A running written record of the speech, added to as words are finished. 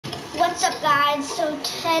What's up, guys? So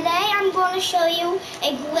today I'm going to show you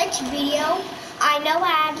a glitch video. I know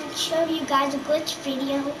I haven't shown you guys a glitch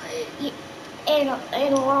video in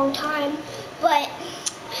a long time, but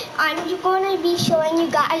I'm going to be showing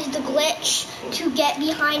you guys the glitch to get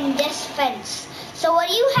behind this fence. So what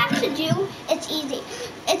you have to do, it's easy.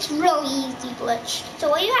 It's really easy glitch. So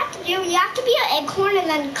what you have to do, you have to be an acorn and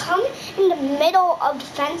then come in the middle of the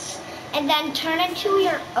fence and then turn into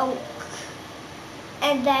your oak.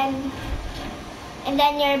 And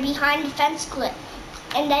then you're behind the fence clip.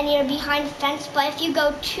 And then you're behind the fence, but if you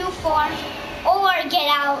go too far or get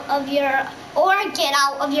out of your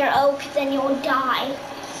oak, then you'll die.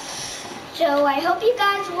 So I hope you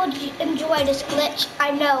guys will enjoy this glitch.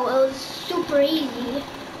 I know it was super easy.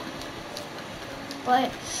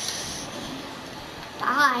 But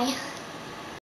bye.